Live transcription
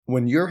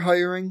When you're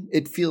hiring,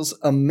 it feels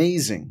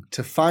amazing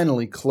to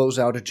finally close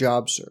out a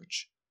job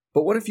search.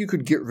 But what if you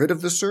could get rid of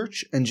the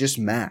search and just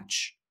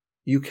match?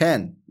 You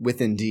can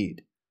with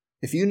Indeed.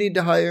 If you need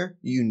to hire,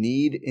 you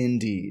need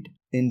Indeed.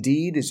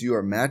 Indeed is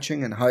your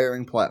matching and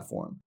hiring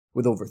platform.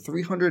 With over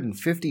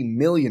 350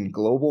 million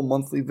global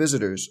monthly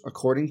visitors,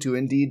 according to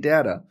Indeed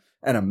data,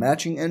 and a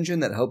matching engine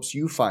that helps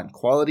you find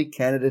quality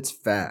candidates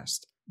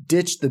fast.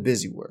 Ditch the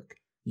busy work.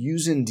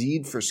 Use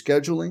Indeed for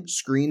scheduling,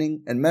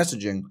 screening, and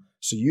messaging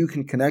so you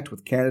can connect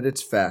with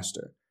candidates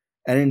faster.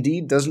 And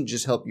Indeed doesn't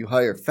just help you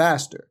hire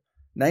faster.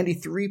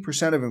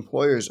 93% of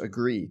employers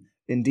agree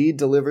Indeed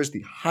delivers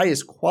the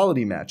highest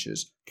quality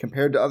matches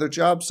compared to other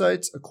job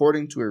sites,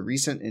 according to a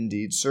recent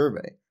Indeed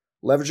survey.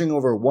 Leveraging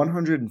over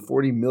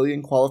 140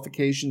 million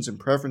qualifications and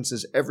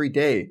preferences every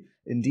day,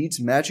 Indeed's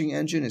matching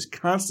engine is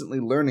constantly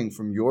learning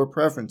from your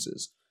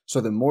preferences, so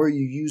the more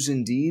you use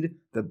Indeed,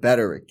 the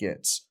better it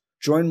gets.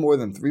 Join more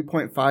than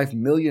 3.5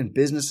 million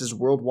businesses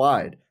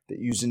worldwide that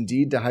use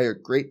Indeed to hire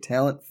great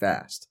talent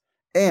fast.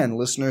 And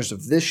listeners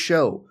of this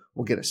show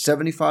will get a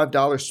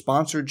 $75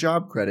 sponsored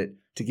job credit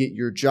to get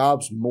your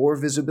jobs more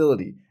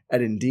visibility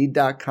at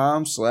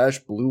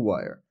Indeed.com/Blue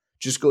Wire.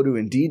 Just go to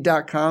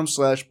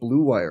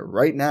Indeed.com/Blue Wire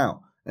right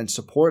now and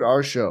support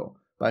our show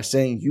by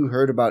saying you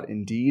heard about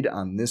Indeed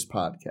on this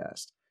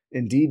podcast.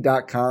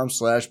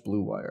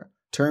 Indeed.com/Blue Wire.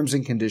 Terms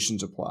and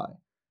conditions apply.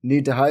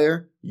 Need to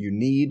hire? You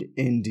need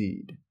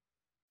Indeed.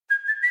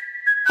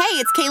 Hey,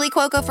 it's Kaylee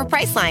Cuoco for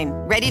Priceline.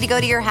 Ready to go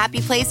to your happy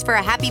place for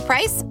a happy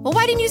price? Well,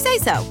 why didn't you say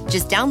so?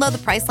 Just download the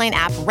Priceline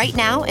app right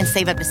now and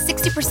save up to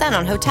 60%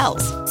 on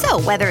hotels.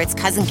 So whether it's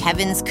Cousin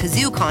Kevin's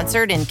Kazoo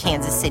Concert in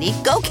Kansas City,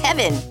 go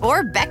Kevin,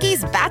 or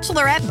Becky's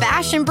Bachelorette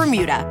Bash in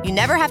Bermuda, you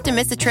never have to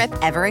miss a trip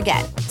ever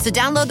again. So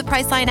download the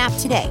Priceline app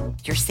today.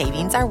 Your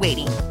savings are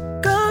waiting.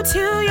 Go to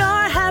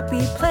your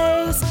happy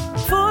place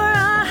for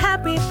a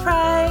happy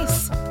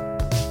price.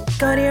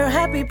 Go to your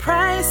happy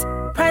price,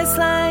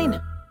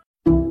 Priceline.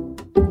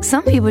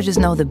 Some people just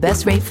know the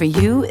best rate for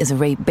you is a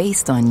rate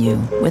based on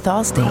you with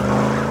Allstate.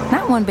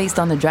 Not one based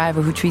on the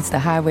driver who treats the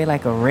highway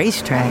like a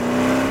racetrack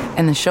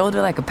and the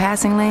shoulder like a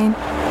passing lane.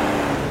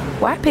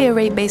 Why pay a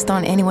rate based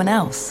on anyone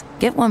else?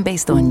 Get one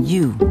based on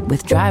you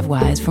with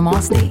DriveWise from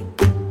Allstate.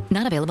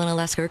 Not available in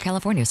Alaska or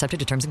California, subject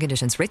to terms and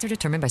conditions. Rates are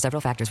determined by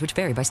several factors, which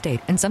vary by state.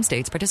 In some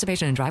states,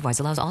 participation in DriveWise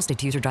allows Allstate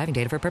to use your driving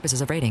data for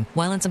purposes of rating.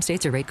 While in some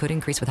states, your rate could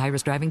increase with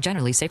high-risk driving.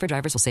 Generally, safer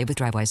drivers will save with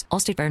DriveWise.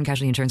 Allstate Fire and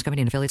Casualty Insurance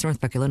Company and affiliates,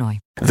 Northbrook, Illinois.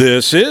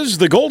 This is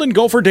the Golden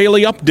Gopher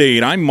Daily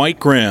Update. I'm Mike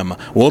Grimm.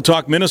 We'll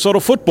talk Minnesota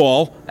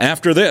football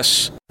after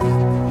this.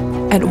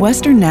 At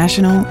Western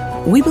National,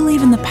 we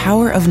believe in the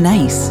power of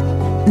nice.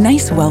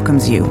 Nice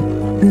welcomes you.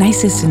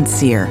 Nice is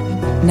sincere.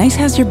 Nice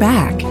has your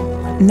back.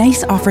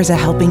 Nice offers a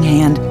helping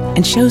hand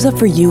and shows up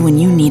for you when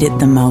you need it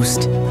the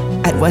most.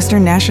 At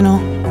Western National,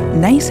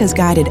 Nice has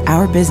guided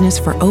our business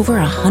for over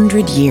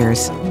 100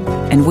 years,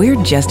 and we're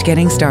just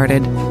getting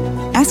started.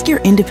 Ask your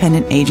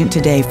independent agent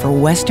today for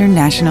Western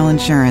National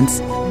Insurance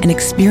and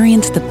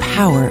experience the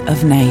power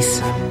of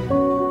nice.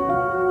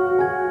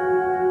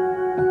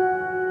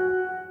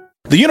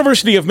 The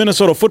University of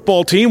Minnesota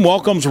football team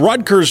welcomes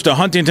Rutgers to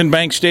Huntington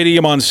Bank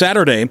Stadium on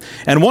Saturday,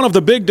 and one of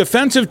the big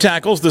defensive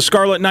tackles the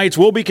Scarlet Knights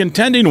will be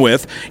contending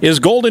with is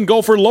Golden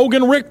Gopher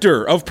Logan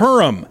Richter of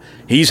Perham.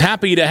 He's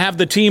happy to have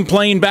the team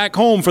playing back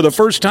home for the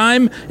first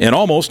time in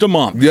almost a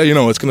month. Yeah,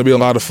 it's going to be a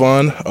lot of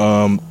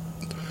fun.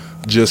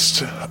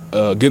 Just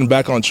getting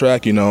back on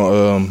track,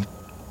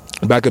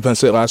 back at Penn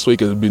State last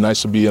week. It would be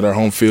nice to be at our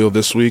home field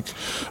this week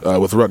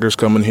with Rutgers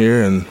coming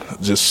here and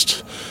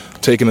just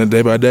taking it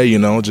day by day,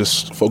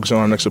 just focusing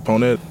on our next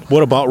opponent.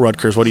 What about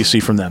Rutgers? What do you see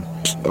from them?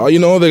 They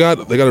got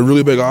a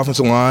really big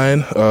offensive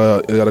line.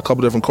 They got a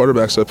couple different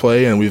quarterbacks that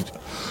play, and we've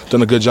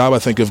done a good job, I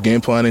think, of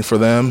game planning for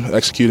them,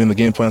 executing the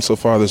game plan so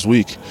far this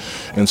week.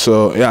 And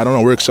so, I don't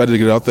know, we're excited to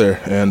get out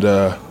there and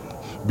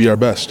be our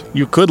best.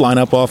 You could line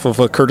up off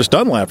of Curtis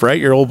Dunlap,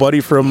 right? Your old buddy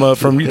from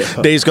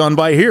days gone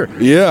by here.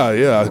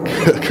 Yeah.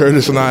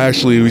 Curtis and I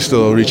we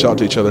still reach out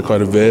to each other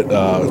quite a bit.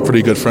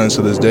 Pretty good friends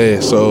to this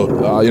day. So,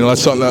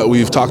 that's something that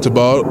we've talked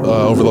about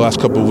over the last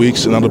couple of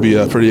weeks, and that'll be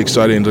pretty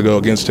exciting to go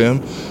against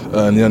him.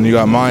 And then you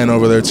got mine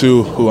over there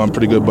too, who I'm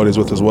pretty good buddies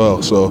with as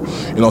well. So,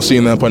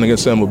 seeing them playing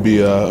against them will be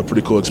a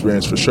pretty cool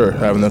experience for sure.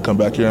 Having them come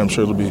back here, I'm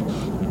sure it'll be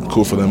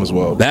cool for them as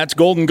well. That's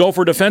Golden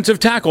Gopher defensive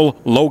tackle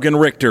Logan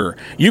Richter.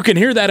 You can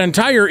hear that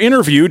entire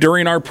interview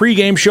during our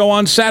pregame show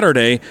on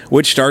Saturday,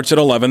 which starts at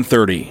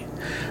 11:30.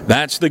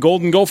 That's the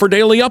Golden Gopher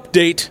Daily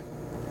Update.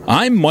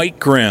 I'm Mike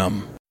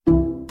Grimm.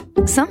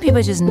 Some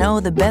people just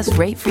know the best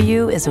rate for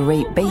you is a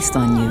rate based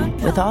on you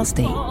with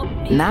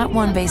Allstate. Not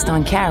one based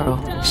on Carol.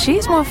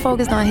 She's more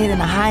focused on hitting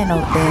a high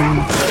note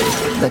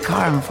than the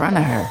car in front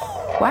of her.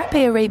 Why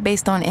pay a rate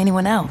based on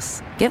anyone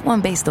else? Get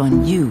one based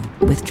on you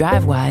with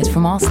DriveWise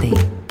from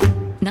Allstate.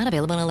 Not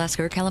available in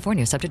Alaska or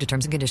California, subject to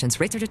terms and conditions.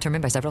 Rates are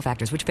determined by several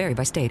factors, which vary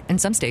by state. In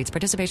some states,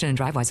 participation in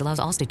DriveWise allows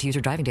Allstate to use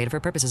your driving data for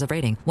purposes of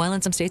rating. While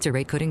in some states, your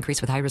rate could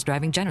increase with high-risk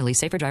driving. Generally,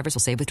 safer drivers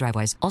will save with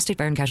DriveWise. Allstate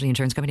Fire and Casualty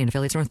Insurance Company and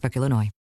affiliates, Northbrook, Illinois.